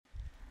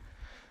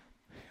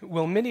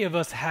Well, many of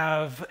us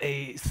have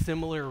a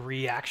similar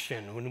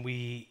reaction when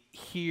we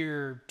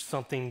hear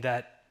something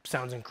that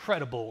sounds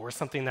incredible or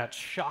something that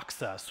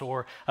shocks us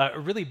or a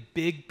really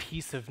big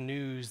piece of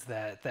news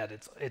that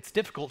it's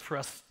difficult for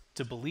us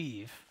to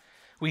believe.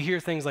 We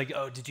hear things like,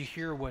 oh, did you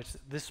hear what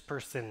this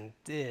person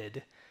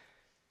did?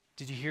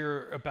 Did you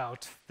hear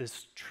about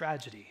this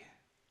tragedy?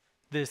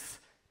 This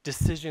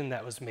decision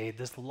that was made,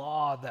 this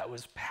law that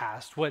was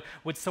passed, what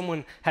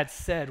someone had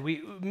said.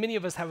 Many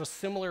of us have a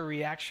similar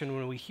reaction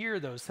when we hear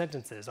those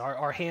sentences.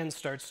 Our hand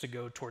starts to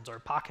go towards our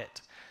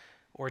pocket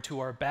or to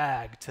our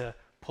bag to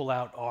pull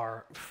out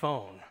our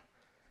phone.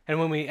 And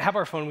when we have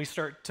our phone, we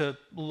start to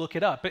look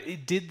it up. But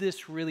did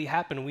this really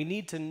happen? We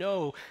need to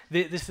know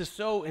that this is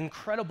so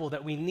incredible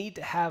that we need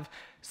to have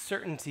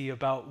certainty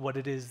about what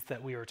it is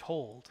that we are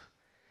told.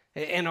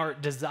 And our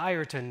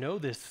desire to know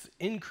this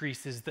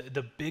increases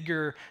the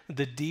bigger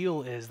the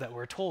deal is that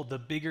we're told, the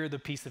bigger the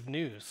piece of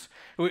news.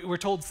 We're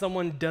told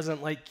someone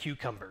doesn't like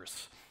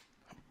cucumbers.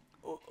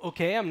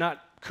 Okay, I'm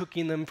not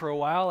cooking them for a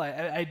while.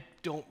 I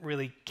don't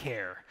really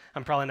care.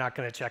 I'm probably not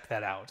going to check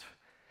that out.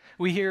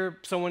 We hear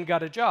someone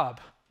got a job.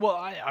 Well,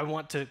 I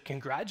want to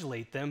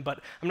congratulate them,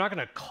 but I'm not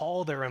going to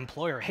call their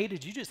employer, hey,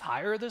 did you just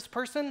hire this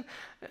person?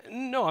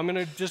 No, I'm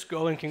going to just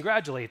go and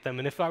congratulate them.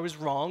 And if I was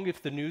wrong,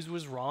 if the news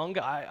was wrong,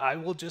 I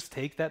will just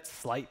take that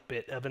slight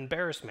bit of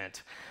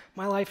embarrassment.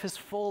 My life is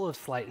full of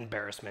slight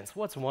embarrassments.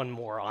 What's one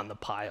more on the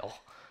pile?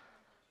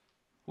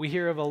 We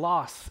hear of a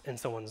loss in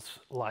someone's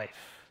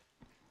life.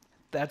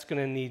 That's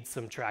going to need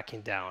some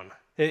tracking down.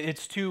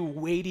 It's too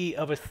weighty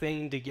of a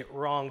thing to get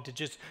wrong to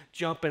just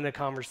jump in a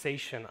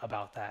conversation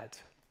about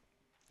that.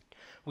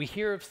 We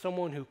hear of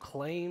someone who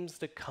claims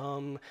to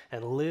come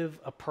and live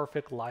a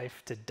perfect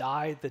life, to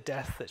die the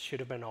death that should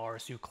have been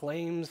ours, who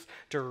claims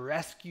to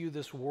rescue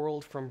this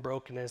world from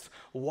brokenness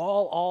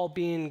while all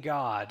being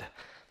God.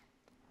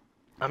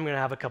 I'm going to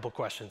have a couple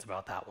questions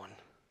about that one.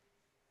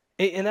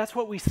 And that's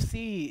what we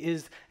see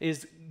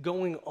is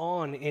going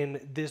on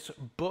in this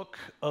book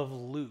of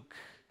Luke.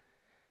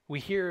 We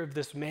hear of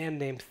this man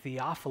named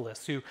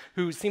Theophilus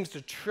who seems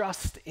to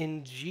trust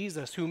in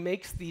Jesus, who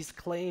makes these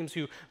claims,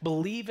 who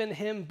believe in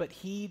him, but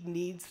he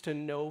needs to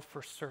know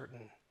for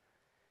certain.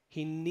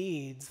 He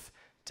needs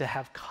to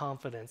have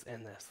confidence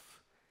in this.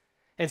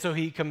 And so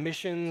he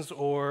commissions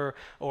or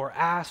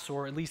asks,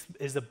 or at least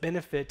is a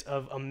benefit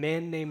of a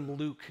man named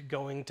Luke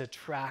going to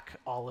track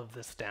all of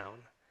this down.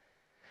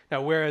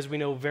 Now, whereas we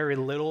know very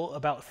little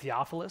about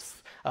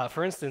Theophilus,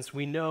 for instance,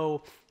 we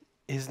know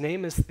his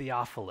name is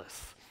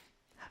Theophilus.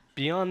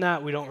 Beyond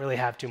that, we don't really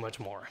have too much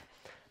more.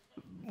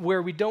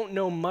 Where we don't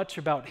know much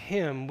about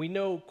him, we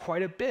know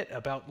quite a bit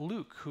about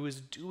Luke, who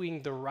is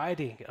doing the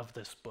writing of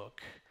this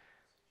book.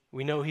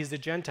 We know he's a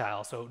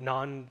Gentile, so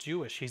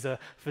non-Jewish. He's a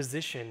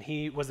physician.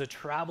 He was a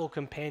travel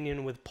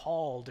companion with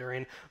Paul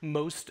during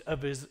most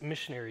of his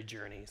missionary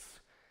journeys.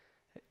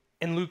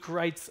 And Luke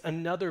writes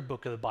another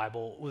book of the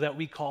Bible that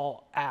we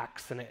call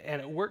Acts, and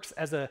it works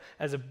as a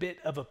bit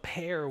of a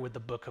pair with the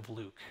book of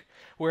Luke.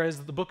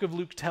 Whereas the book of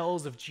Luke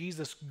tells of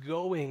Jesus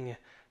going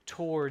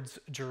towards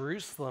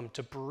Jerusalem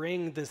to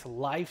bring this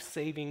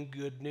life-saving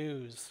good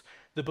news,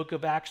 the book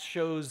of Acts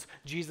shows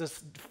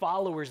Jesus'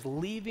 followers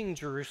leaving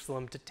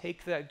Jerusalem to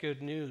take that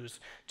good news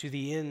to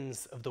the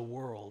ends of the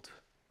world.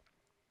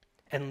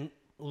 And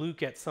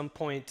Luke, at some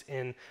point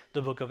in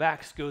the book of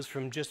Acts, goes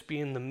from just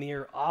being the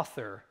mere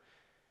author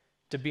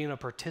to being a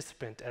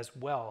participant as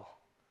well.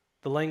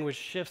 The language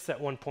shifts at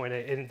one point.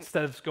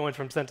 Instead of going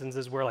from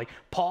sentences where like,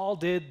 Paul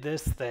did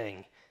this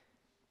thing,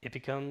 it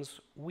becomes,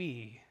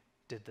 we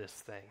did this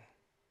thing.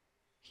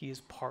 He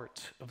is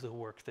part of the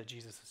work that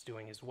Jesus is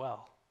doing as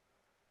well.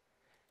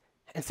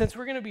 And since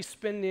we're going to be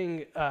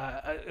spending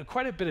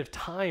quite a bit of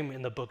time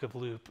in the book of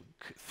Luke,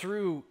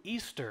 through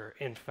Easter,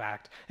 in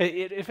fact,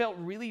 it felt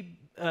really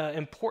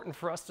important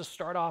for us to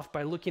start off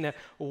by looking at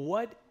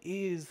what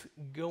is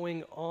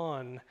going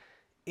on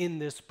in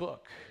this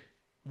book.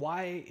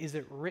 Why is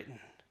it written?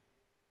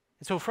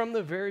 And so from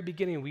the very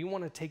beginning, we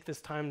want to take this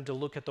time to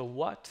look at the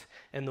what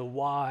and the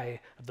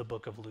why of the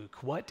book of Luke.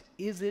 What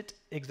is it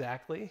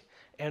exactly,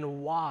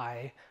 and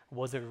why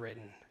was it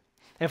written?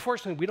 And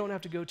fortunately, we don't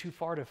have to go too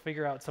far to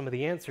figure out some of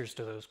the answers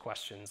to those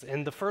questions.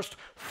 In the first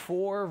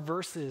 4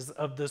 verses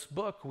of this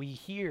book, we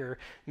hear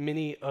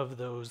many of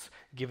those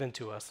given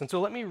to us. And so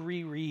let me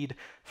reread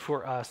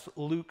for us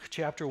Luke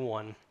chapter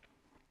 1,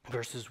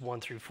 verses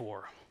 1 through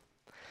 4.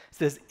 It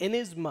says,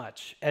 "Inasmuch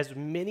as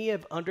many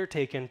have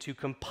undertaken to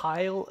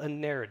compile a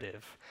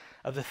narrative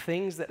of the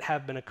things that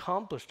have been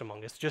accomplished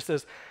among us, just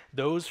as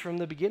those from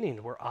the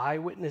beginning were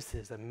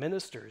eyewitnesses and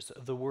ministers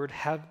of the word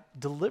have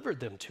delivered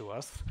them to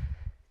us,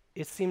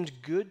 it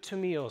seemed good to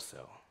me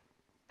also,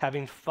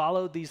 having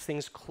followed these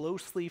things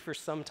closely for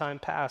some time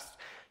past,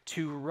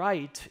 to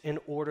write an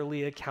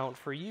orderly account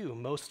for you,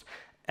 most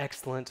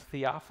excellent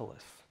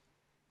Theophilus,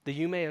 that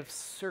you may have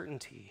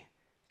certainty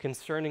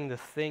concerning the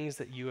things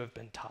that you have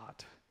been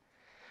taught.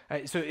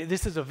 So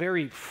this is a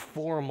very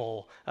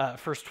formal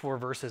first four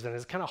verses, and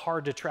it's kind of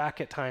hard to track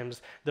at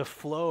times the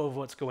flow of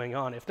what's going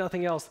on. If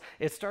nothing else,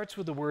 it starts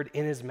with the word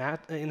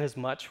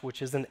inasmuch,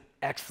 which is an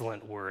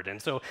excellent word.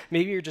 And so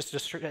maybe you're just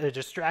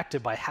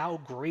distracted by how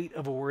great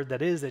of a word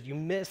that is that you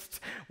missed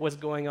what's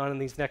going on in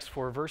these next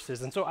four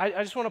verses. And so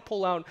I just want to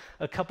pull out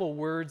a couple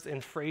words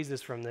and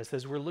phrases from this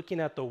as we're looking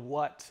at the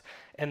what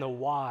and the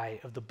why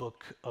of the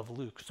book of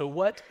Luke. So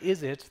what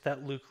is it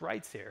that Luke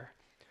writes here?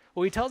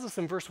 Well, he tells us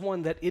in verse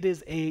 1 that it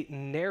is a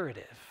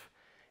narrative,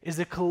 is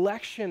a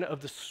collection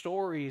of the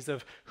stories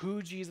of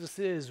who Jesus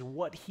is,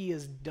 what he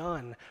has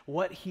done,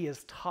 what he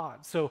has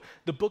taught. So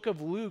the book of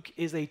Luke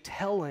is a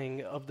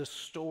telling of the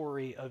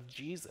story of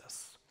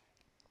Jesus.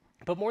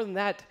 But more than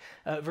that,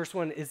 verse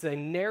 1 is a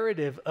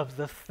narrative of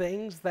the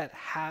things that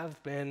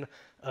have been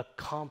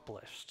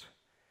accomplished.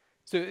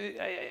 So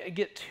I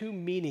get two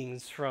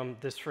meanings from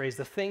this phrase,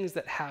 the things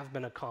that have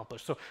been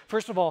accomplished. So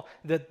first of all,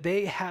 that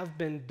they have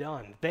been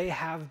done, they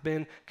have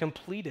been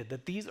completed,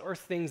 that these are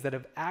things that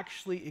have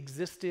actually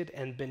existed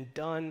and been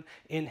done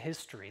in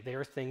history. They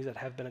are things that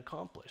have been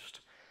accomplished.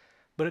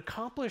 But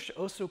accomplished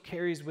also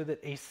carries with it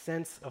a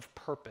sense of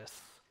purpose.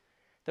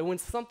 That when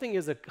something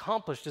is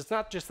accomplished, it's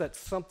not just that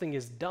something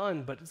is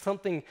done, but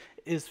something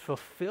is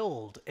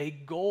fulfilled, a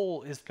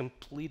goal is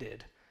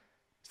completed.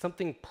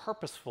 Something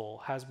purposeful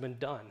has been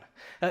done.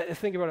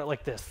 Think about it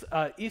like this.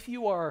 If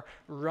you are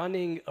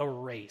running a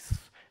race,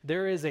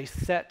 there is a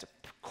set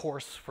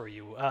course for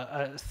you,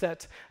 a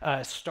set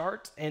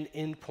start and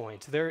end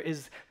point. There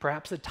is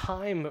perhaps a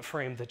time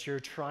frame that you're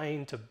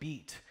trying to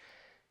beat.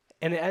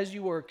 And as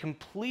you are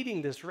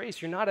completing this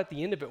race, you're not at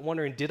the end of it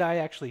wondering, did I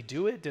actually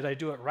do it? Did I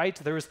do it right?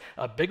 There was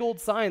a big old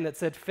sign that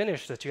said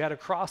finish that you had to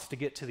cross to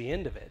get to the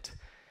end of it.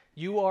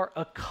 You are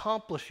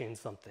accomplishing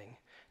something.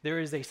 There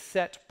is a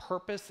set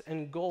purpose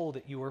and goal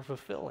that you are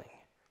fulfilling.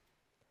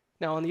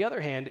 Now, on the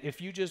other hand,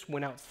 if you just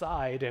went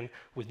outside and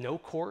with no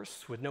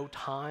course, with no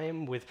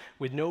time, with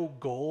no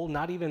goal,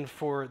 not even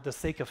for the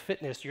sake of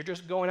fitness, you're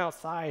just going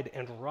outside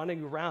and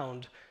running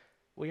around,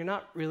 well, you're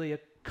not really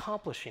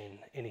accomplishing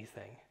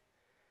anything.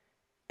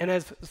 And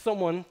as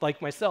someone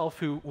like myself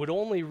who would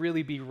only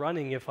really be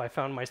running if I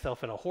found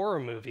myself in a horror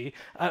movie,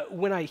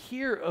 when I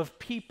hear of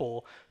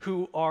people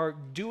who are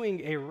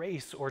doing a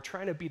race or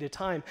trying to beat a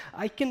time,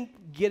 I can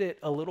get it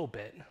a little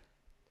bit.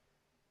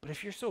 But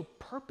if you're so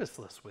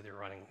purposeless with your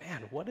running,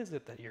 man, what is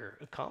it that you're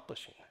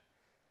accomplishing?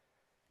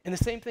 And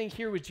the same thing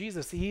here with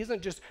Jesus. He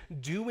isn't just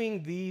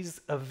doing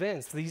these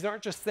events. These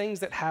aren't just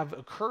things that have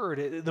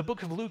occurred. The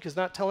book of Luke is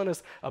not telling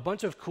us a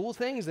bunch of cool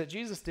things that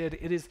Jesus did.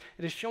 It is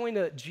showing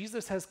that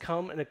Jesus has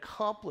come and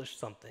accomplished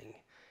something.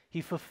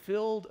 He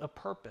fulfilled a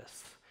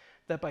purpose.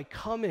 That by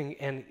coming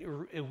and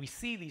we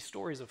see these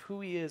stories of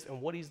who he is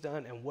and what he's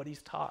done and what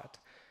he's taught,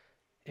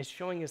 it's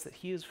showing us that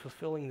he is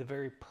fulfilling the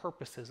very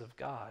purposes of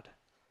God.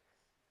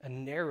 A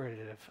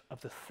narrative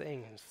of the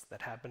things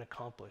that have been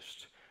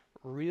accomplished.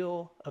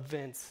 Real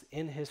events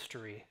in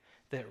history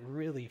that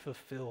really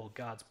fulfill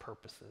God's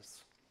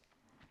purposes.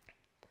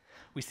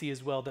 We see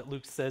as well that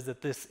Luke says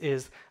that this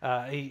is,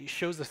 he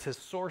shows us his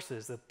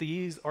sources, that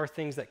these are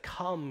things that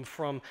come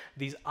from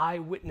these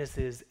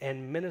eyewitnesses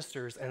and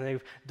ministers, and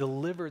they've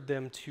delivered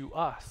them to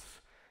us.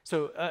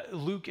 So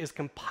Luke is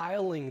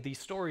compiling these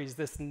stories,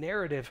 this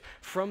narrative,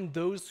 from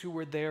those who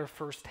were there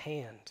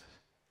firsthand,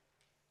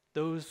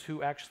 those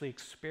who actually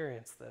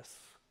experienced this.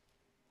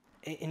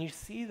 And you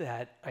see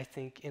that, I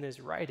think, in his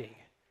writing.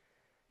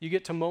 You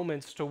get to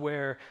moments to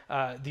where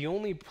the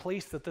only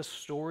place that this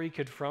story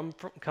could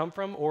come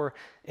from, or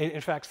in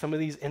fact, some of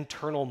these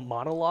internal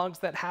monologues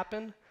that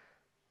happen,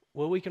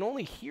 well, we can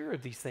only hear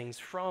of these things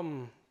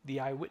from the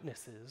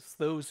eyewitnesses,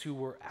 those who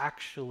were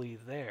actually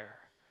there.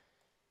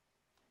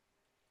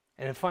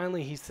 And then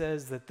finally, he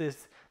says that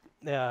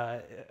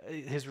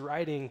his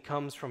writing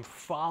comes from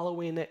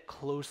following it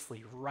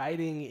closely,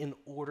 writing an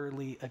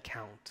orderly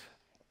account.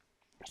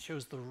 It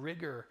shows the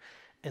rigor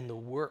and the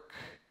work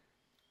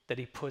that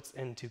he puts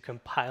into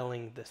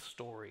compiling this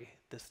story,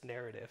 this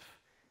narrative.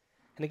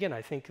 And again,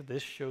 I think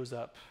this shows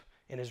up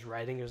in his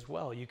writing as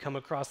well. You come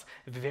across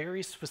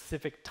very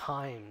specific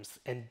times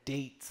and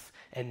dates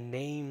and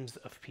names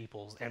of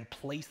peoples and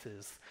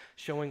places,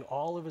 showing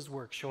all of his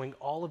work, showing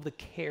all of the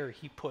care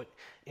he put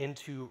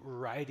into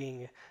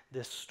writing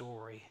this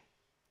story.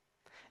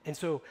 And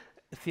so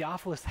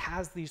Theophilus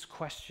has these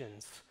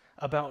questions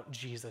about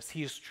Jesus.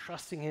 He is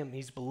trusting him,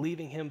 he's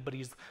believing him, but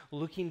he's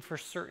looking for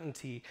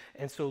certainty.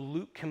 And so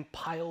Luke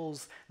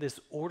compiles this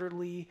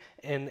orderly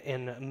and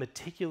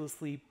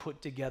meticulously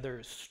put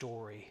together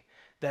story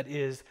that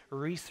is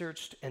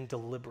researched and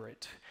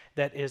deliberate,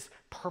 that is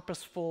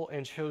purposeful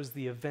and shows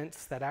the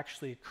events that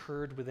actually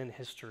occurred within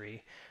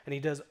history. And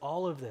he does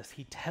all of this.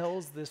 He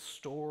tells this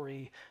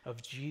story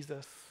of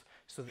Jesus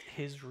so that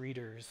his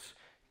readers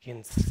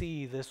can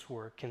see this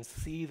work, can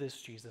see this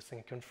Jesus,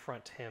 and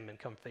confront him and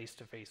come face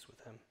to face with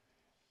him.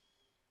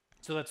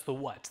 So that's the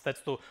what.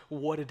 That's the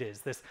what it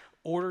is. This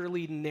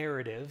orderly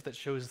narrative that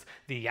shows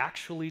the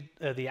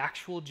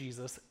actual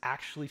Jesus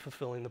actually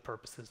fulfilling the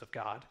purposes of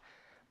God.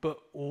 But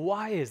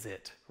why is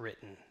it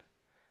written?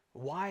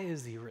 Why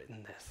has he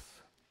written this?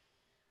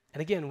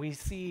 And again, we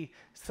see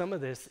some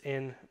of this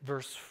in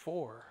verse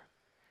 4.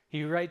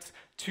 He writes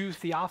to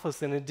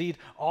Theophilus, and indeed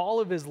all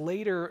of his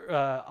later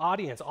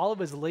audience, all of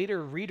his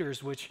later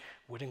readers, which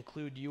would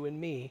include you and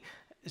me,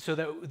 so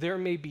that there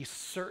may be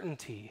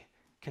certainty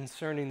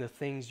concerning the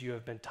things you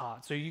have been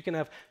taught. So you can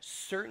have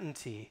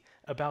certainty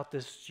about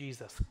this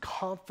Jesus,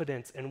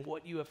 confidence in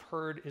what you have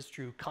heard is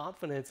true,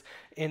 confidence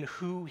in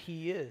who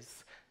he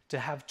is, to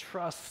have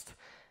trust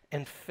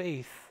and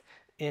faith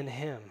in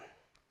him.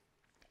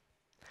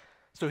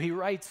 So he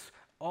writes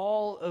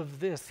all of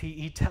this.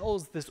 He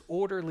tells this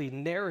orderly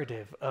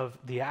narrative of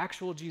the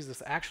actual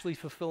Jesus actually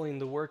fulfilling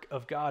the work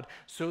of God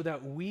so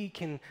that we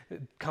can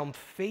come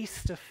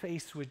face to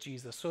face with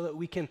Jesus, so that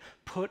we can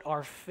put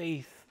our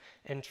faith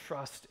and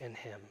trust in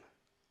him.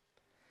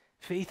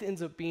 Faith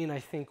ends up being, I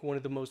think, one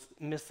of the most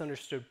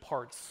misunderstood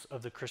parts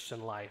of the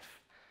Christian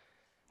life.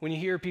 When you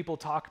hear people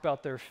talk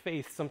about their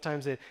faith,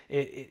 sometimes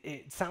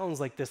it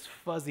sounds like this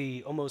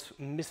fuzzy, almost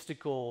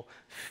mystical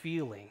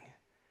feeling.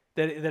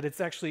 That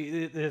it's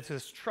actually it's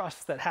this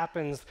trust that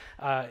happens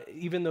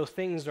even though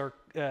things are,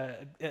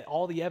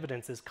 all the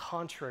evidence is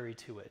contrary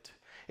to it.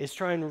 It's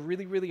trying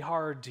really, really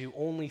hard to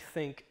only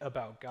think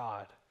about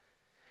God.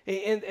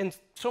 And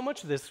so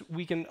much of this,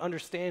 we can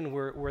understand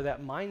where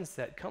that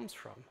mindset comes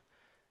from.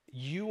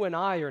 You and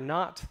I are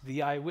not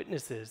the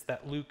eyewitnesses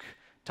that Luke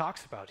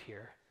talks about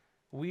here.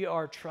 We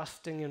are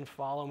trusting and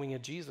following a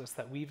Jesus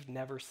that we've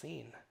never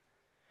seen.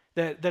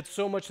 That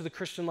so much of the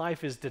Christian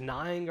life is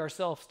denying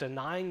ourselves,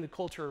 denying the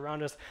culture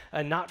around us,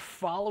 and not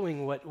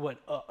following what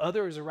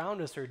others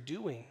around us are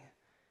doing.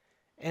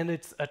 And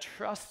it's a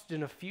trust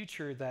in a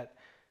future that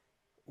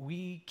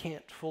we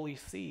can't fully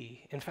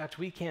see. In fact,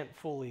 we can't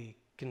fully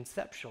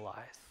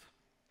conceptualize.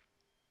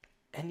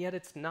 And yet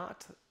it's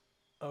not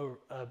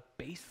a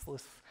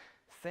baseless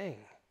thing.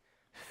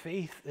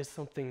 Faith is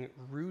something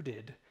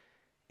rooted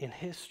in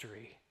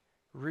history,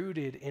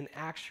 rooted in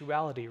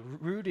actuality,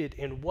 rooted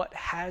in what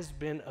has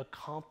been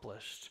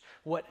accomplished,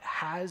 what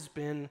has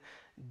been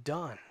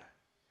done.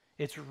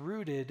 It's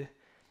rooted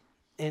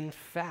in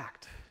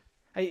fact.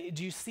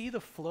 Do you see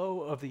the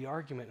flow of the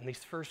argument in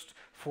these first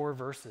 4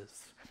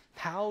 verses?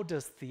 How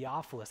does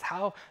Theophilus,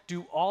 how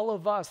do all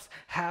of us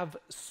have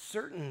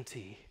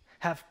certainty,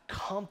 have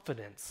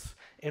confidence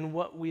in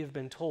what we have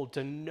been told,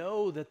 to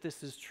know that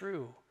this is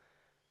true?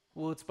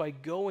 Well, it's by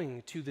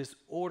going to this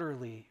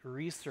orderly,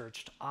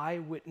 researched,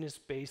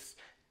 eyewitness-based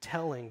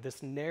telling,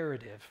 this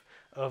narrative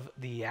of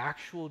the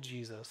actual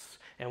Jesus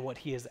and what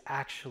he has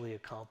actually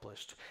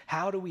accomplished.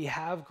 How do we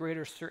have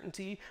greater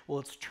certainty? Well,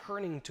 it's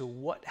turning to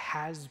what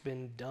has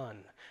been done,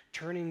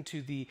 turning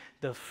to the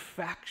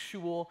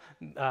factual,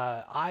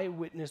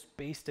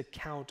 eyewitness-based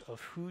account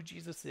of who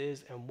Jesus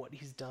is and what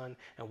he's done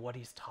and what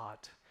he's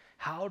taught.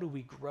 How do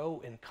we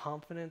grow in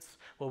confidence?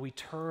 Well, we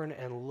turn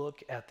and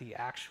look at the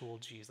actual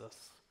Jesus.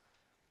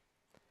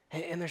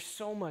 And there's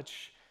so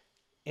much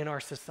in our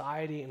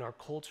society, in our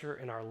culture,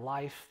 in our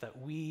life that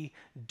we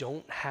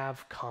don't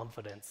have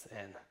confidence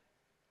in.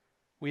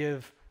 We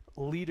have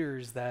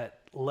leaders that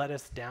let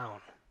us down.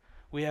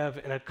 We have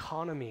an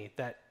economy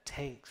that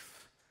tanks.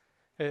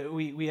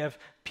 We have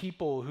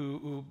people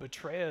who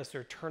betray us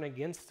or turn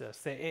against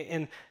us.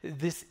 And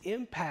this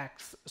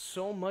impacts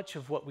so much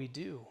of what we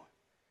do.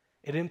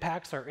 It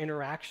impacts our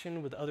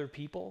interaction with other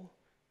people.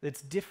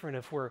 It's different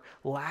if we're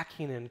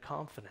lacking in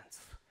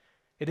confidence.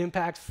 It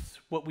impacts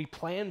what we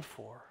plan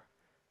for,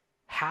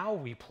 how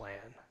we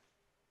plan.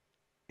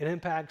 It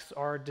impacts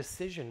our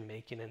decision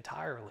making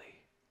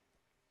entirely.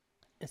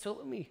 And so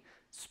let me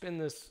spin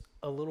this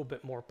a little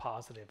bit more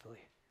positively.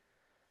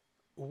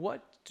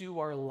 What do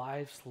our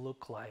lives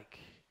look like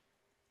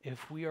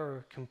if we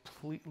are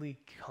completely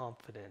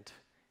confident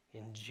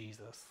in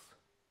Jesus?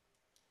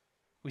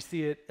 We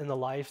see it in the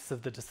lives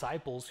of the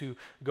disciples who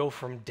go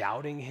from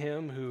doubting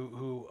him,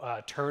 who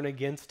turn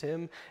against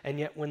him, and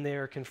yet when they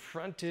are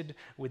confronted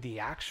with the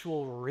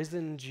actual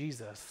risen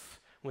Jesus,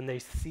 when they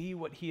see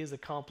what he has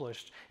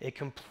accomplished, it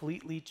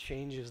completely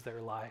changes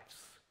their lives.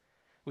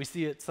 We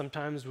see it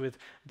sometimes with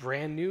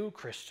brand new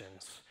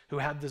Christians who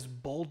have this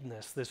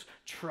boldness, this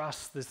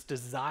trust, this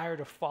desire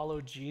to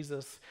follow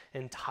Jesus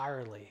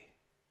entirely.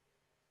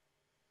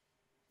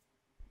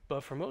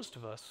 But for most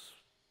of us,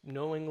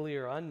 knowingly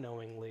or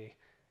unknowingly,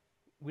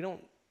 we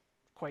don't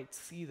quite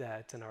see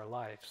that in our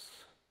lives.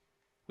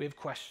 We have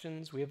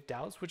questions, we have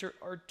doubts, which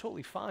are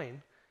totally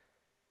fine.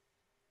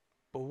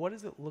 But what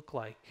does it look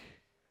like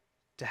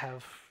to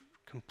have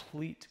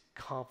complete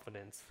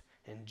confidence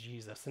in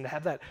Jesus and to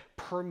have that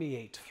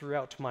permeate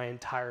throughout my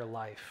entire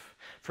life?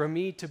 For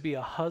me to be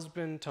a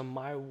husband to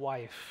my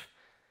wife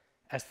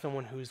as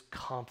someone who's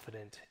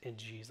confident in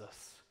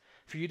Jesus.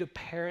 For you to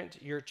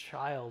parent your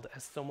child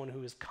as someone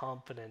who is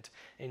confident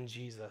in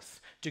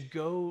Jesus. To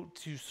go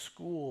to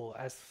school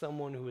as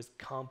someone who is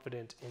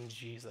confident in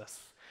Jesus.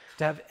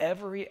 To have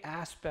every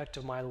aspect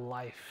of my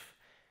life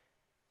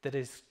that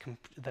is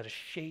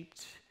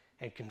shaped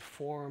and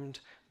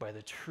conformed by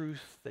the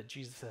truth that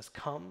Jesus has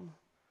come,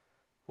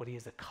 what he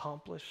has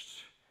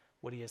accomplished,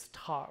 what he has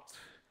taught,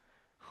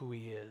 who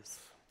he is.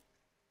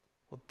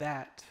 Well,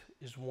 that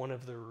is one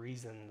of the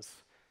reasons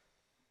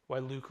why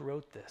Luke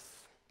wrote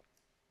this,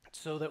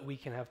 so that we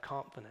can have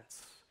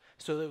confidence,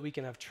 so that we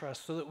can have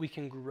trust, so that we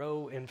can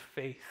grow in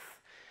faith.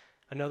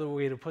 Another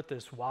way to put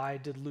this, why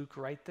did Luke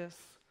write this?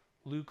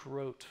 Luke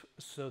wrote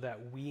so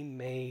that we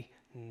may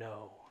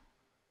know,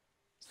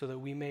 so that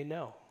we may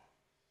know,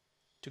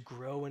 to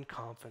grow in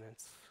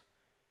confidence,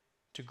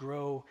 to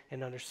grow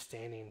in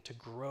understanding, to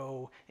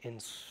grow in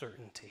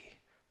certainty.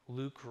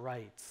 Luke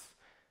writes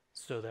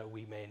so that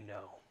we may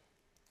know.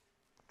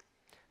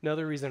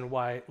 Another reason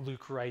why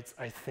Luke writes,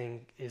 I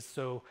think, is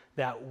so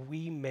that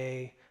we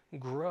may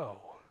grow.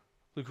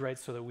 Luke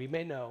writes so that we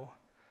may know.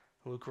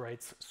 Luke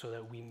writes so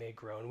that we may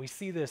grow. And we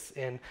see this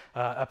in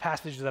a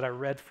passage that I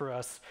read for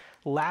us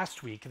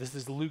last week. This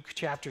is Luke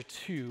chapter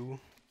 2,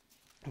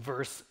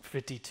 verse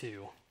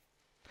 52.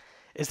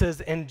 It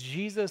says, "And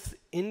Jesus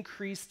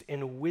increased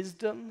in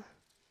wisdom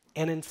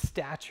and in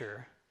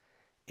stature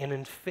and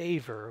in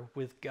favor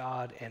with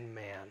God and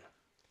man."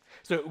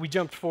 So we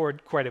jumped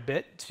forward quite a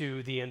bit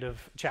to the end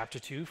of chapter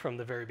 2 from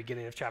the very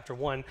beginning of chapter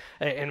 1,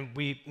 and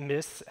we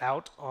miss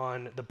out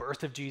on the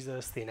birth of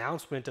Jesus, the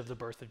announcement of the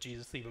birth of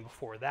Jesus even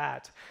before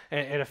that,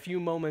 and a few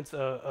moments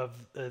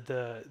of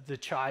the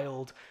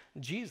child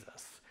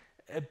Jesus.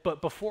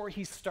 But before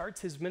he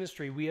starts his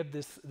ministry, we have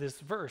this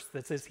verse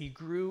that says he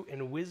grew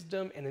in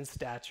wisdom and in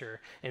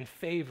stature and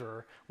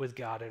favor with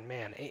God and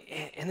man.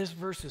 And this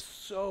verse is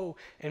so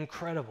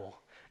incredible.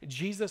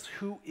 Jesus,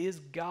 who is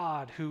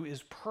God, who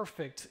is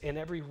perfect in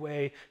every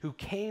way, who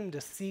came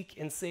to seek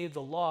and save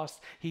the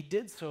lost, he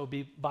did so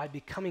by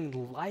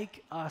becoming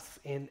like us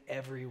in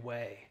every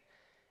way.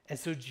 And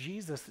so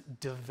Jesus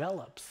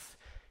develops.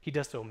 He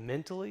does so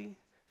mentally,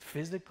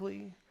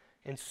 physically,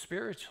 and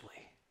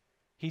spiritually.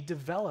 He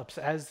develops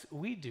as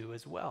we do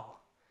as well.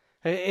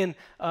 And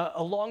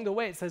along the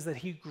way, it says that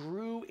he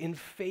grew in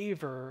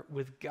favor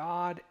with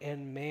God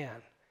and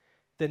man.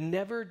 That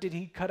never did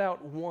he cut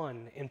out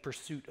one in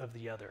pursuit of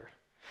the other.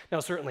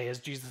 Now, certainly,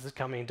 as Jesus is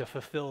coming to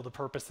fulfill the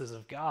purposes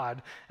of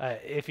God,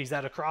 if he's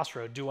at a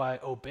crossroad, do I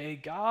obey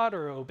God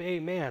or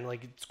obey man?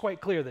 Like, it's quite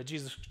clear that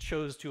Jesus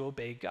chose to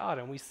obey God,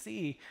 and we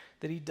see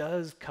that he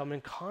does come in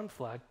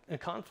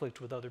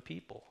conflict with other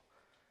people.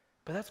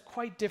 But that's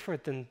quite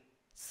different than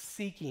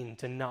seeking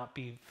to not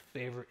be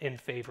in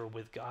favor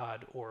with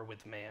God or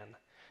with man.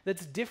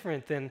 That's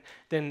different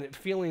than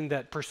feeling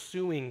that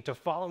pursuing to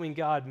following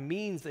God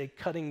means a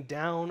cutting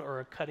down or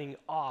a cutting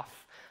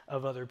off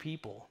of other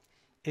people.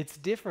 It's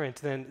different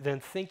than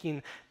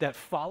thinking that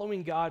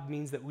following God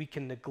means that we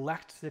can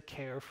neglect to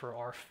care for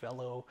our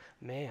fellow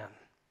man,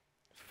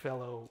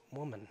 fellow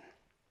woman.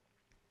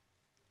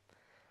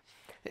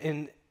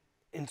 And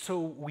so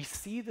we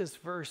see this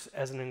verse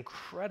as an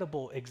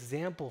incredible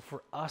example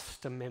for us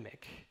to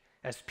mimic.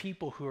 As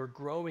people who are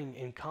growing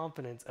in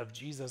confidence of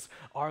Jesus,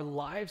 our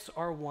lives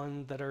are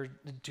one that are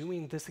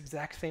doing this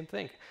exact same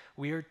thing.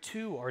 We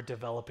too are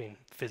developing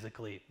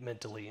physically,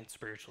 mentally, and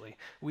spiritually.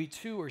 We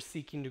too are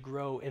seeking to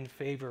grow in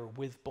favor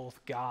with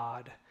both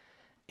God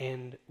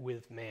and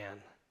with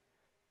man.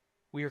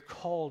 We are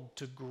called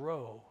to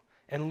grow.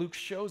 And Luke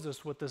shows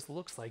us what this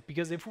looks like.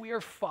 Because if we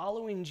are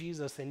following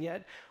Jesus and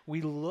yet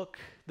we look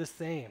the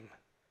same,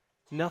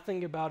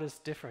 nothing about us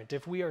different.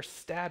 If we are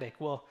static,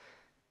 well,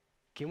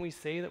 can we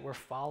say that we're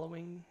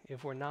following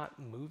if we're not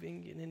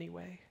moving in any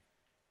way?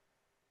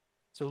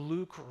 So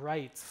Luke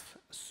writes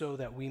so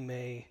that we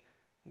may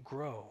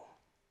grow,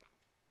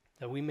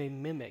 that we may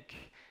mimic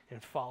in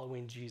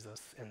following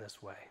Jesus in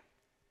this way.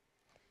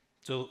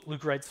 So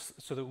Luke writes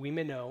so that we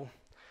may know,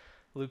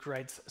 Luke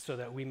writes so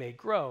that we may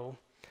grow,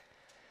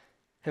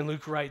 and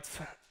Luke writes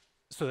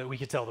so that we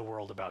could tell the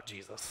world about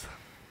Jesus.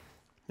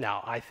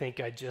 Now, I think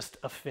I just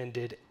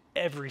offended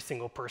every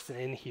single person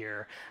in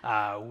here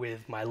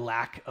with my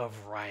lack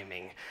of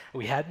rhyming.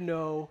 We had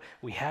know,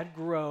 we had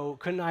grow.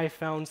 Couldn't I have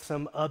found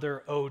some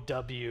other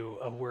OW,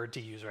 a word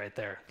to use right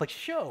there? Like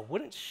show.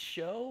 Wouldn't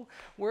show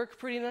work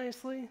pretty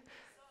nicely?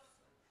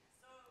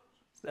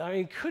 I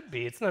mean, could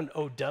be. It's not an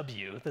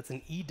OW, that's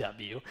an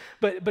EW.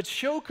 But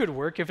show could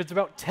work if it's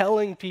about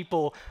telling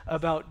people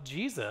about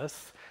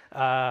Jesus.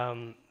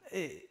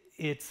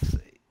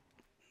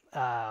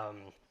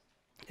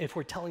 If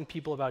we're telling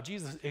people about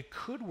Jesus, it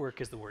could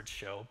work as the word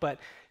show. But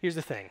here's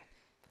the thing.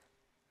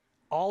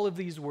 All of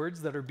these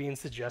words that are being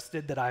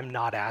suggested that I'm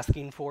not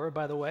asking for,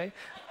 by the way,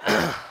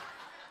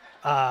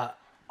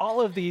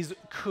 all of these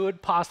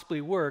could possibly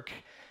work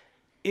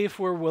if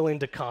we're willing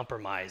to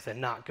compromise and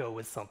not go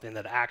with something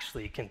that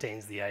actually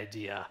contains the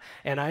idea.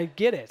 And I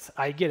get it.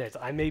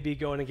 I may be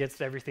going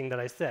against everything that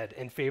I said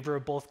in favor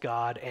of both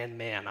God and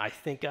man. I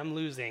think I'm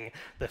losing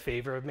the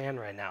favor of man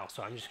right now,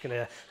 so I'm just going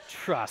to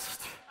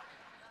trust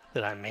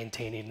that I'm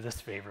maintaining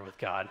this favor with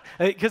God.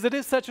 Because it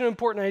is such an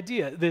important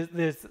idea.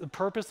 The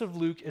purpose of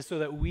Luke is so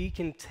that we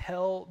can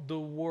tell the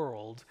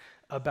world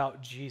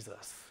about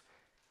Jesus.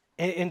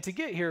 And to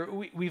get here,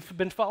 we've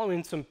been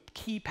following some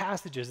key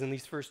passages in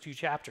these first two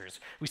chapters.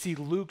 We see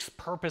Luke's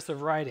purpose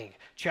of writing,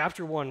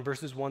 chapter 1,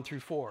 verses 1 through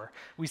 4.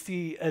 We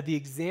see the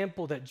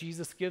example that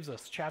Jesus gives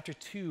us, chapter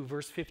 2,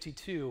 verse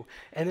 52.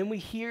 And then we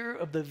hear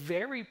of the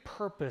very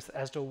purpose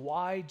as to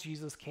why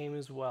Jesus came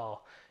as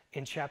well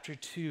in chapter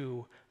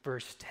 2,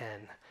 verse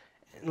 10.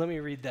 And let me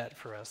read that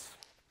for us.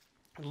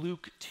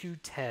 Luke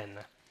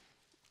 2:10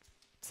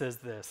 says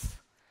this.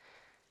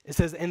 It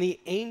says, "And the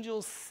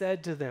angel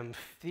said to them,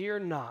 'Fear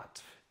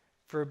not,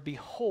 for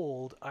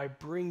behold, I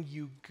bring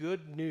you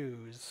good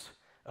news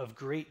of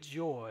great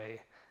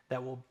joy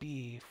that will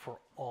be for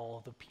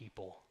all the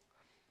people.'"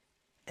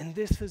 And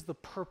this is the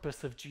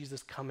purpose of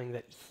Jesus coming,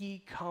 that he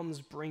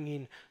comes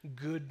bringing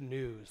good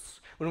news.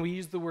 When we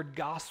use the word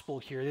gospel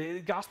here, the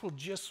gospel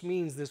just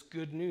means this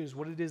good news,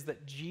 what it is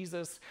that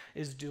Jesus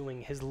is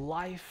doing, his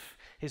life,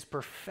 his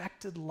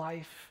perfected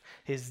life,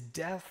 his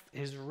death,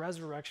 his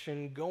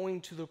resurrection,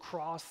 going to the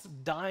cross,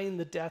 dying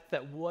the death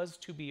that was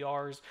to be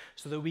ours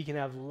so that we can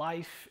have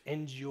life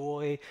and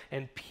joy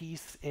and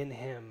peace in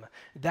him.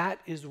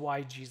 That is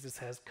why Jesus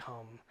has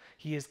come.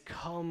 He has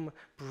come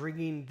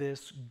bringing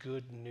this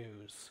good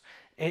news.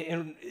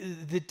 And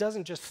it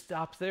doesn't just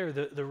stop there.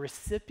 The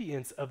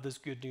recipients of this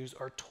good news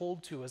are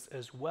told to us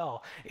as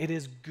well. It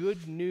is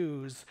good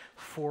news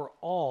for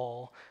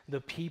all the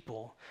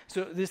people.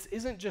 So this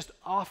isn't just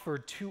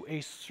offered to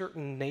a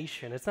certain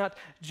nation. It's not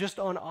just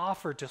on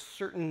offer to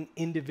certain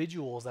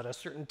individuals at a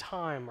certain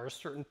time or a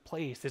certain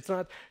place. It's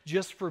not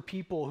just for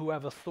people who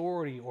have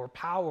authority or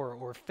power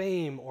or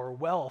fame or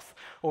wealth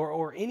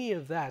or any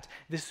of that.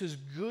 This is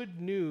good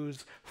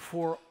news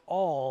for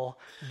all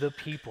the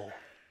people.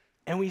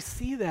 And we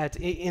see that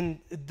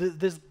in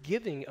this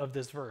giving of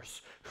this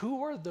verse.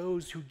 Who are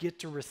those who get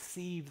to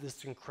receive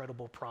this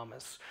incredible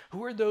promise?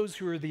 Who are those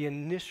who are the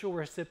initial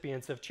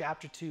recipients of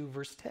chapter 2,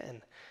 verse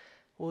 10?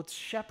 Well, it's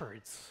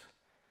shepherds.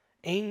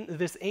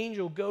 This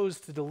angel goes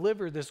to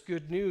deliver this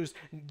good news.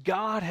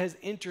 God has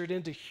entered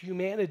into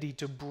humanity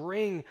to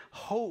bring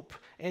hope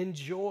and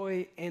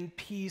joy and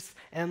peace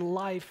and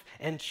life,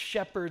 and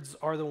shepherds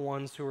are the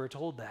ones who are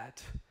told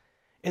that.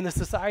 In the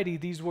society,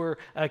 these were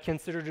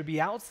considered to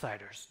be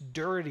outsiders,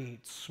 dirty,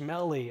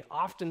 smelly,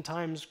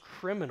 oftentimes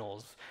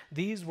criminals.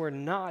 These were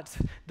not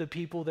the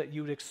people that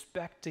you would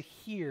expect to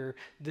hear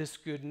this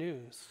good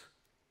news.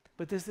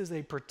 But this is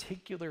a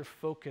particular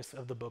focus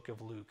of the book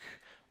of Luke.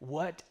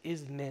 What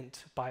is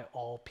meant by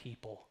all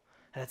people?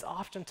 And it's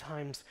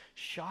oftentimes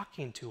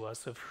shocking to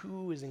us of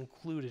who is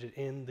included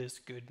in this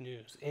good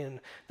news, in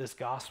this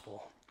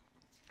gospel.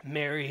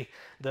 Mary,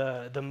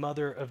 the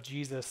mother of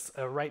Jesus,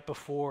 right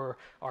before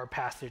our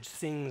passage,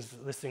 sings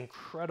this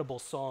incredible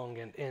song.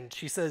 And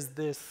she says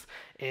this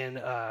in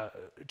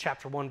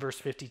chapter 1, verse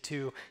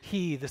 52.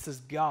 "He," this is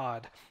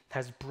God,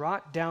 "has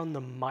brought down the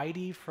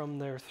mighty from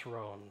their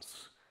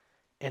thrones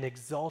and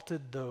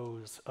exalted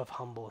those of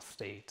humble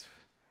estate."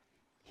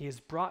 He has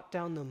brought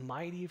down the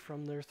mighty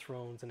from their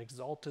thrones and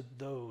exalted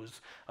those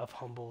of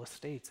humble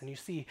estates. And you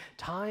see,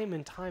 time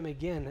and time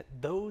again,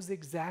 those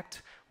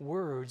exact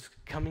words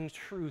coming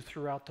true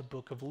throughout the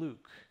book of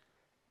Luke.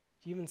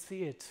 You even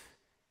see it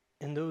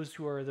in those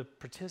who are the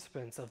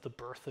participants of the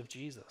birth of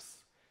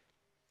Jesus.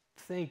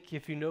 Think,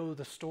 if you know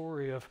the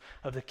story of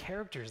the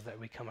characters that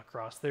we come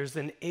across. There's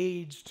an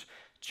aged,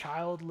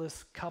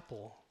 childless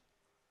couple.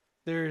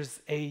 There's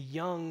a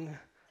young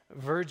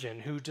virgin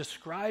who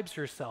describes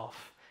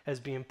herself as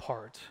being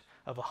part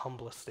of a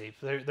humble estate.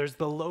 There's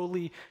the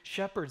lowly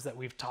shepherds that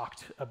we've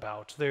talked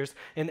about. There's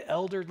an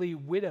elderly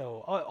widow.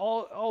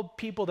 All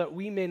people that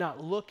we may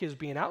not look as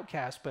being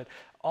outcast, but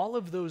all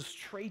of those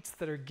traits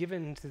that are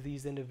given to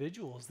these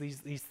individuals,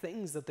 these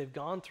things that they've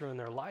gone through in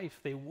their life,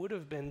 they would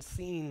have been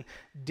seen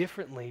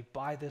differently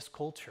by this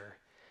culture.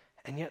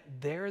 And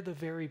yet they're the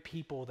very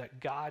people that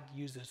God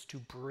uses to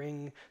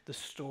bring the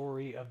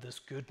story of this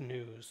good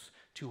news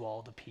to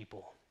all the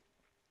people.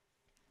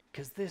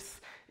 Because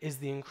this is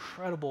the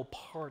incredible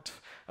part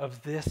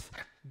of this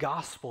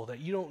gospel, that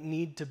you don't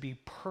need to be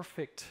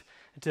perfect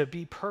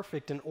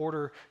in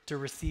order to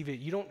receive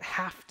it. You don't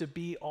have to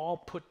be all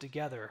put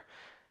together.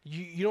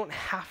 You don't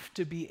have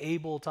to be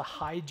able to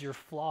hide your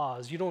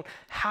flaws. You don't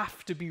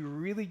have to be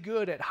really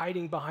good at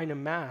hiding behind a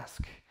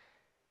mask.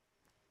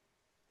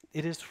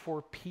 It is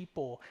for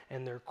people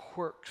and their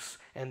quirks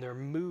and their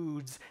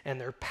moods and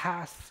their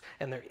pasts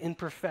and their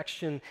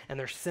imperfection and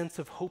their sense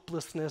of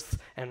hopelessness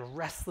and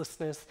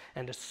restlessness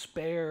and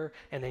despair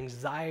and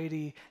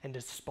anxiety and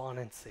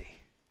despondency.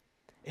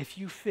 If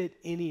you fit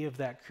any of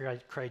that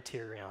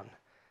criterion,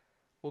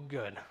 well,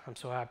 good. I'm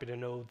so happy to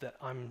know that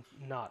I'm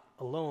not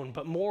alone.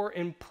 But more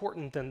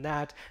important than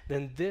that,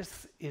 then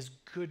this is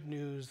good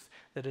news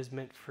that is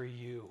meant for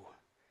you.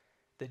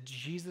 That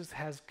Jesus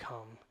has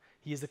come.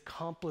 He has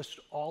accomplished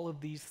all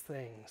of these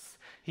things.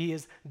 He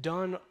has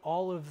done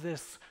all of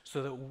this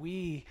so that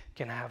we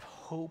can have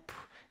hope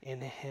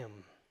in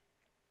him.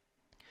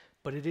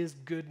 But it is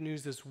good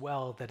news as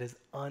well that is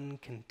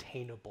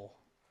uncontainable.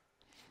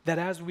 that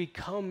as we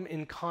come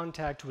in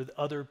contact with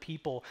other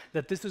people,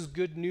 that this is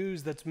good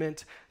news that's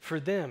meant for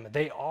them.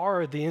 They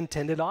are the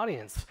intended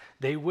audience.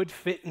 They would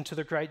fit into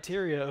the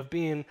criteria of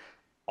being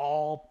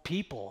all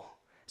people.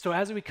 So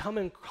as we come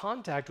in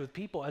contact with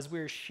people, as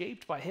we're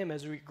shaped by him,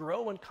 as we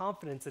grow in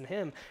confidence in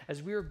him,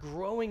 as we are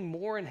growing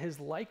more in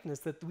his likeness,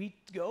 that we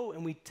go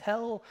and we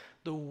tell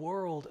the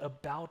world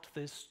about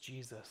this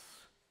Jesus.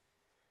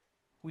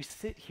 We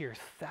sit here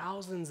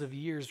thousands of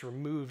years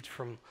removed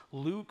from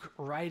Luke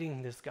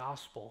writing this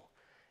gospel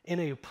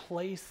in a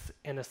place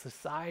and a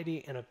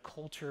society and a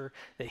culture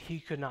that he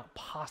could not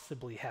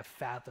possibly have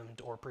fathomed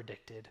or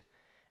predicted.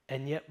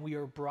 And yet we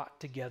are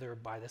brought together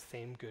by the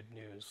same good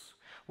news.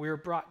 We are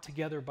brought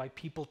together by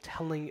people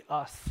telling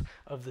us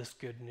of this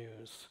good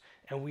news.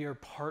 And we are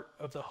part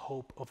of the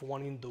hope of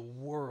wanting the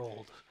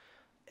world,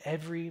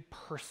 every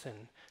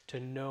person,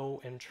 to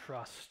know and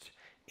trust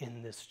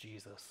in this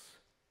Jesus.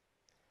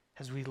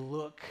 As we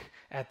look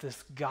at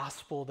this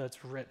gospel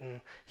that's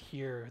written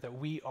here, that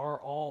we are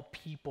all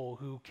people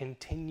who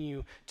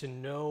continue to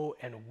know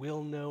and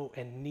will know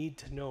and need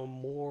to know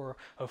more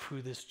of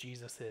who this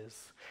Jesus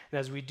is. And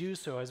as we do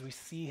so, as we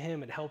see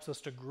him, it helps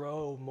us to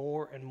grow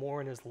more and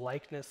more in his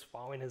likeness,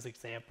 following his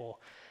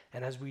example.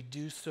 And as we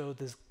do so,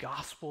 this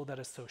gospel that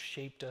has so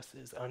shaped us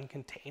is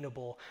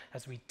uncontainable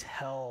as we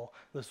tell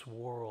this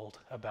world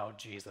about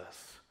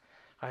Jesus.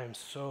 I am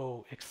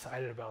so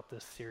excited about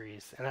this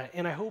series,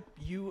 and I hope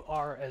you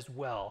are as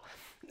well.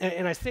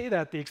 And I say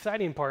that, the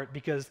exciting part,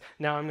 because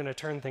now I'm going to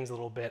turn things a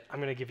little bit. I'm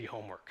going to give you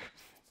homework.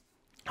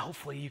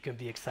 Hopefully you can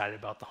be excited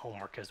about the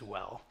homework as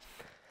well.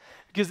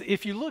 Because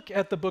if you look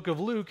at the book of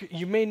Luke,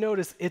 you may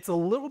notice it's a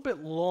little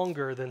bit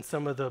longer than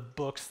some of the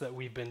books that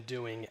we've been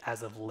doing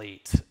as of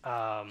late.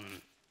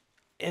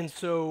 And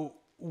so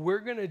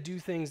we're going to do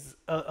things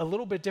a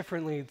little bit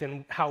differently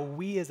than how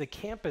we as a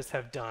campus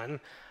have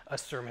done a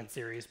sermon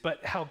series,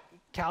 but how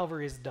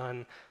Calvary has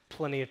done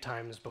plenty of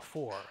times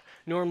before.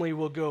 Normally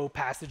we'll go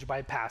passage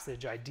by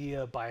passage,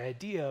 idea by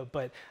idea,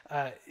 but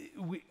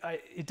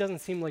it doesn't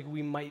seem like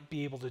we might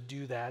be able to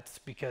do that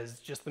because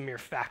just the mere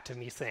fact of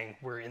me saying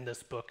we're in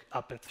this book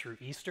up and through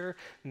Easter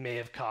may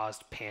have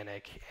caused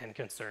panic and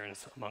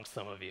concerns amongst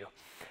some of you.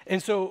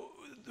 And so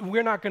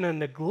we're not going to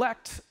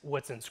neglect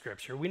what's in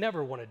Scripture. We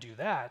never want to do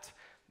that,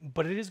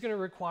 but it is going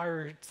to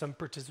require some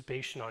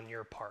participation on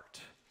your part.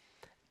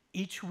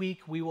 Each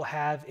week we will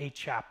have a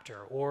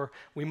chapter, or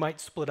we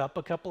might split up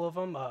a couple of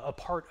them, a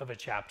part of a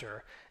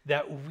chapter,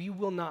 that we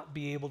will not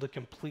be able to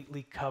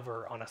completely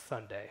cover on a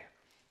Sunday.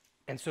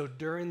 And so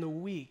during the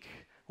week,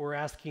 we're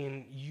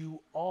asking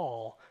you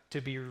all to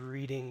be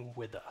reading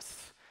with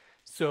us.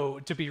 So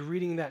to be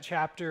reading that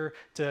chapter,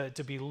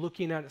 to be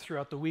looking at it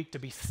throughout the week, to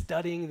be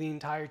studying the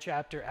entire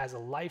chapter as a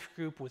life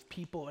group with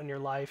people in your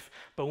life.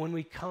 But when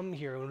we come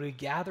here, when we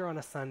gather on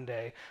a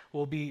Sunday,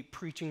 we'll be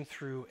preaching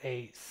through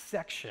a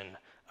section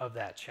of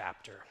that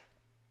chapter.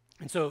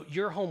 And so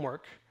your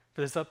homework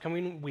for this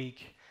upcoming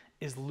week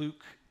is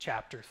Luke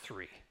chapter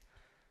 3.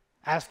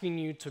 Asking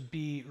you to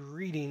be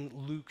reading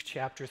Luke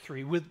chapter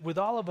 3. With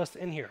all of us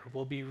in here,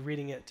 we'll be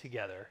reading it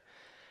together.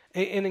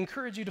 And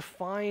encourage you to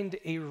find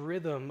a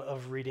rhythm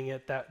of reading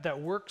it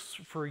that works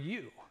for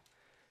you.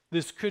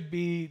 This could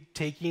be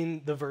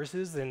taking the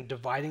verses and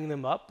dividing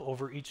them up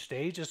over each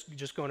day,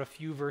 just going a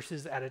few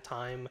verses at a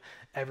time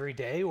every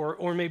day,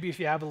 or maybe if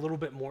you have a little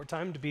bit more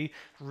time, to be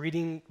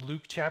reading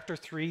Luke chapter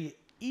 3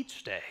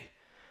 each day.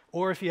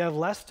 Or if you have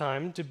less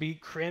time, to be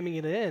cramming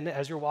it in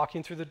as you're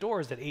walking through the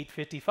doors at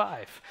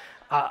 8:55.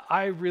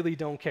 I really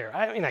don't care.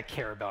 I mean, I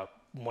care about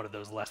one of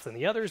those less than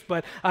the others,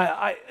 but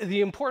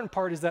the important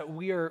part is that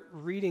we are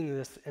reading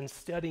this and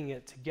studying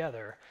it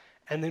together.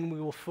 And then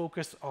we will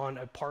focus on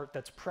a part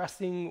that's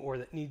pressing or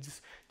that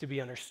needs to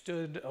be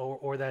understood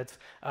or that's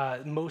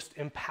most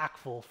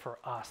impactful for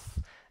us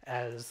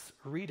as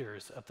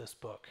readers of this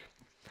book.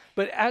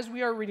 But as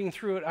we are reading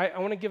through it, I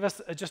want to give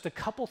us just a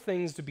couple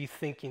things to be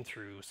thinking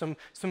through,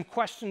 some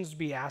questions to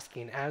be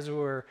asking as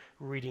we're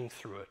reading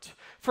through it.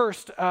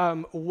 First,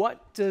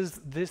 what does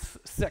this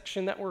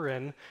section that we're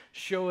in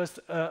show us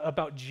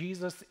about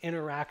Jesus'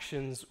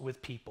 interactions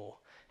with people?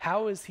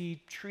 How is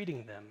he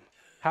treating them?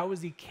 How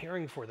is he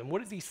caring for them?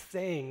 What is he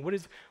saying?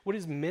 What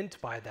is meant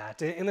by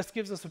that? And this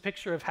gives us a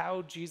picture of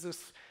how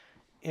Jesus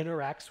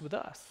interacts with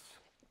us.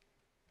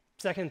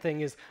 Second thing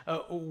is,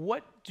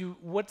 what do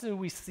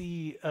we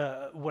see,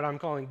 what I'm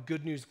calling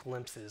good news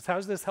glimpses? How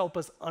does this help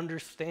us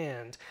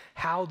understand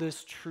how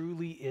this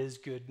truly is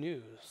good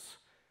news?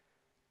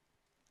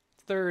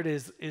 Third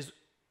is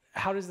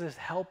how does this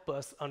help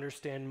us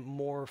understand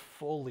more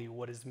fully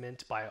what is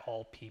meant by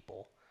all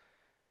people?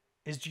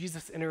 Is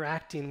Jesus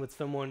interacting with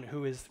someone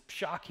who is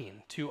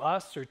shocking to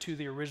us or to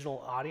the original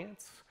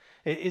audience?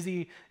 Is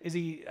he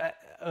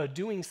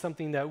doing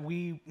something that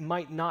we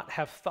might not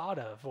have thought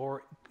of,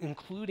 or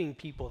including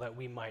people that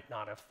we might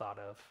not have thought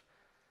of?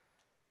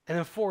 And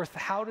then fourth,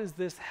 how does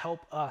this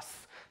help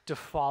us to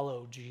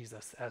follow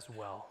Jesus as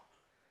well?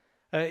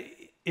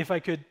 If I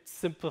could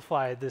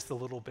simplify this a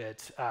little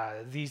bit,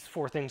 these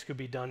four things could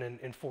be done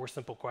in four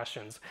simple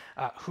questions.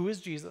 Who is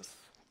Jesus?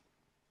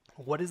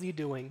 What is he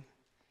doing?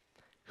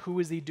 who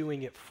is he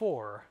doing it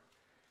for,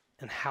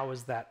 and how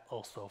is that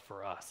also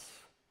for us?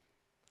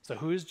 So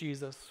who is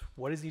Jesus?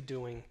 What is he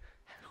doing?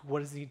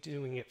 What is he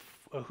doing it?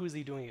 Who is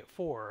he doing it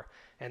for?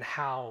 And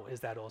how is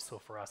that also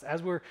for us?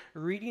 As we're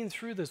reading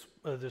through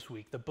this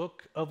week, the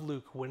book of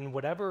Luke, in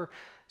whatever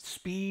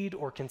speed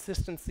or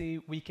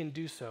consistency we can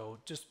do so,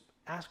 just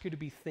ask you to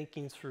be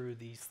thinking through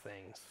these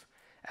things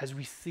as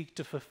we seek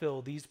to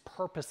fulfill these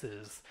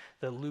purposes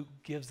that Luke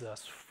gives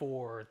us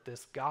for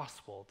this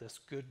gospel, this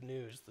good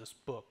news, this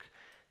book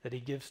that he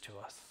gives to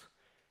us.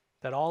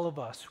 That all of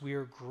us, we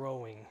are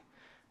growing.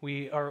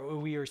 We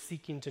are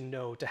seeking to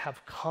know, to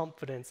have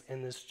confidence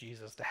in this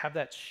Jesus, to have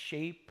that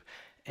shape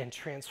and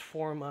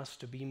transform us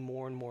to be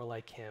more and more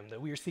like him.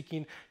 That we are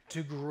seeking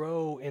to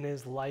grow in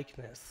his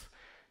likeness,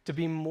 to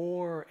be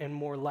more and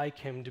more like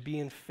him, to be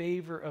in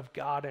favor of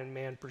God and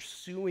man,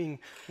 pursuing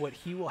what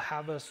he will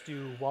have us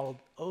do while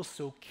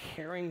also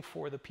caring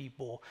for the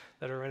people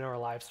that are in our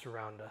lives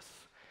around us,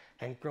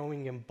 and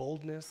growing in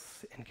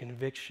boldness and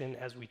conviction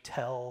as we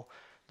tell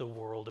the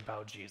world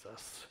about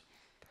Jesus.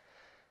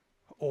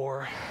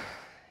 Or,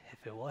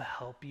 if it will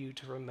help you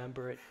to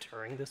remember it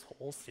during this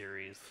whole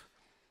series,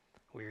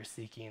 we are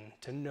seeking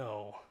to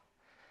know,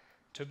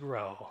 to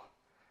grow,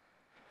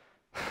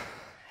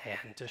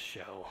 and to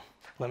show.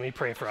 Let me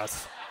pray for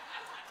us.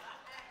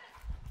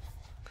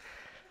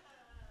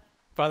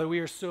 Father, we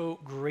are so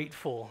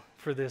grateful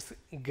for this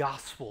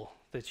gospel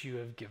that you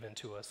have given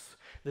to us,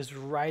 this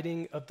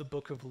writing of the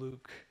book of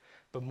Luke,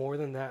 but more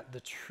than that, the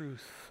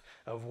truth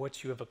of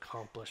what you have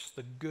accomplished,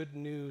 the good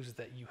news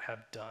that you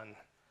have done.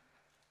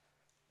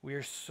 We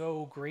are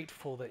so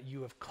grateful that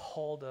you have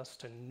called us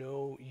to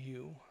know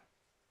you,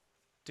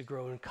 to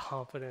grow in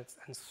confidence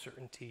and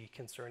certainty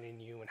concerning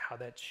you and how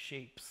that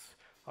shapes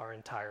our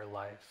entire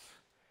lives.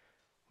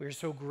 We are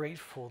so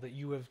grateful that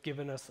you have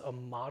given us a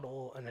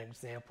model, an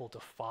example to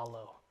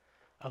follow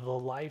of the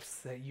lives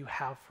that you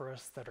have for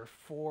us that are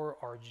for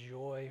our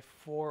joy,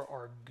 for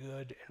our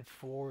good, and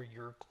for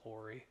your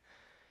glory.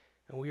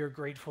 And we are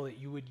grateful that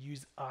you would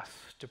use us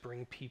to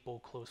bring people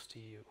close to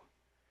you,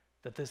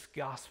 that this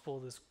gospel,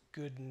 this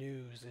good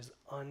news is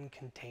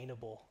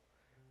uncontainable.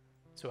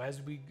 So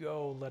as we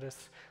go, let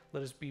us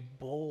be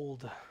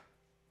bold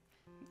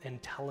in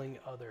telling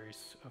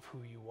others of who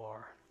you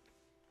are,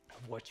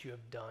 of what you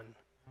have done,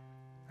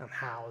 and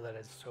how that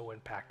has so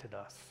impacted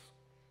us.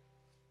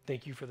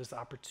 Thank you for this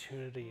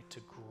opportunity to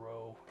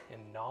grow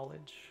in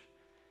knowledge,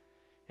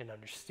 in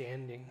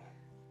understanding,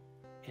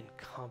 in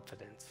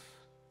confidence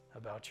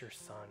about your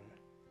Son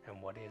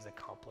and what he has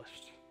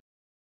accomplished.